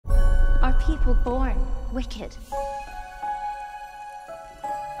Are people born wicked?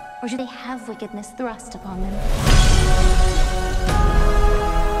 Or do they have wickedness thrust upon them?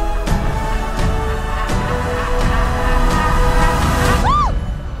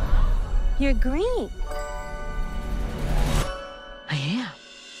 You're green. I am.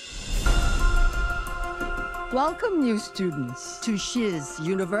 Welcome, new students, to Shiz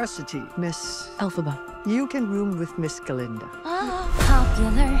University, Miss Elphaba. You can room with Miss Glinda.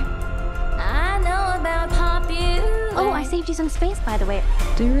 Popular. I know about popular. Oh, I saved you some space, by the way.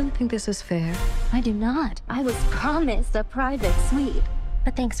 Do you really think this is fair? I do not. I was promised a private suite.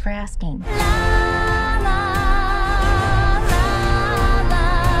 But thanks for asking.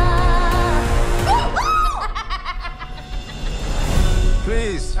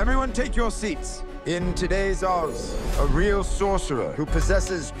 Please, everyone take your seats. In today's Oz, a real sorcerer who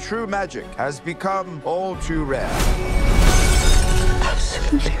possesses true magic has become all too rare.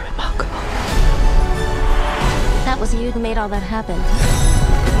 Absolutely remarkable. That was you who made all that happen.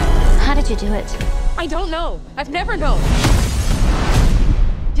 How did you do it? I don't know. I've never known.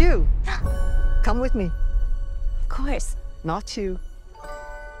 You, come with me. Of course. Not you.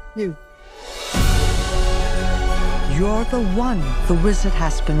 You. You're the one the wizard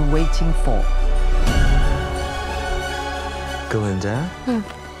has been waiting for. Glinda?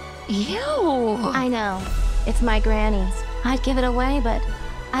 Ew. I know. It's my granny's. I'd give it away, but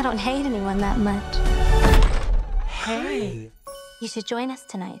I don't hate anyone that much. Hey. You should join us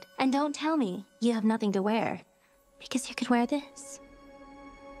tonight. And don't tell me you have nothing to wear. Because you could wear this.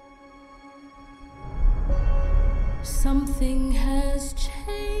 Something has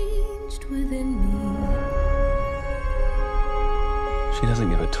changed within me. She doesn't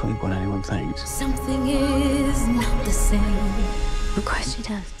give a twig what anyone thinks. Something is not the same. Of course she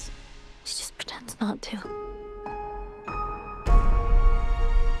does. She just pretends not to.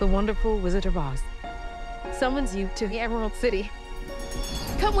 The wonderful Wizard of Oz summons you to the Emerald City.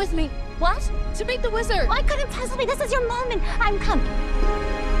 Come with me. What? To meet the wizard. I couldn't possibly. This is your moment. I'm coming.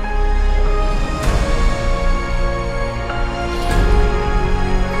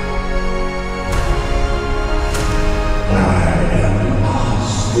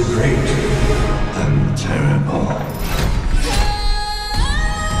 The great and terrible.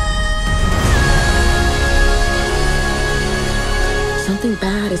 Something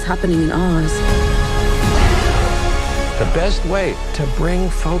bad is happening in Oz. The best way to bring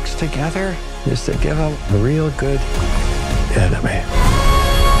folks together is to give them a real good enemy.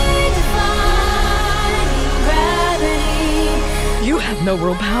 You have no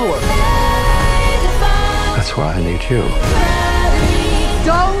real power. That's why I need you.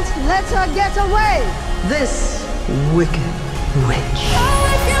 Don't let her get away! This wicked witch.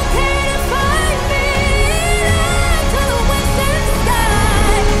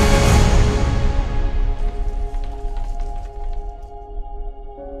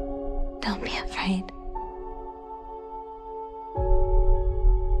 Don't be afraid.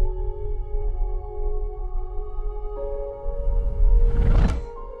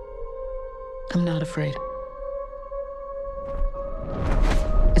 I'm not afraid.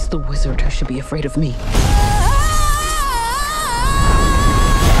 It's the wizard who should be afraid of me.